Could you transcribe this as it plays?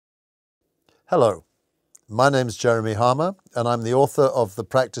Hello, my name is Jeremy Harmer and I'm the author of The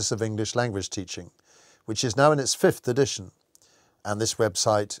Practice of English Language Teaching, which is now in its 5th edition, and this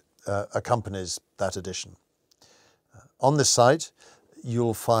website accompanies that edition. On this site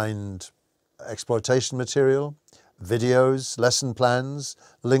you'll find exploitation material, videos, lesson plans,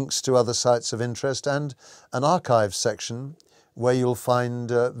 links to other sites of interest, and an archive section where you'll find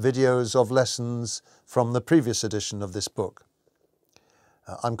videos of lessons from the previous edition of this book.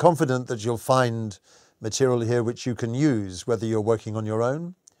 I'm confident that you'll find material here which you can use whether you're working on your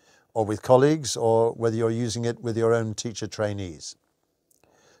own or with colleagues, or whether you're using it with your own teacher trainees.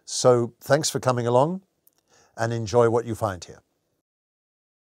 So thanks for coming along and enjoy what you find here.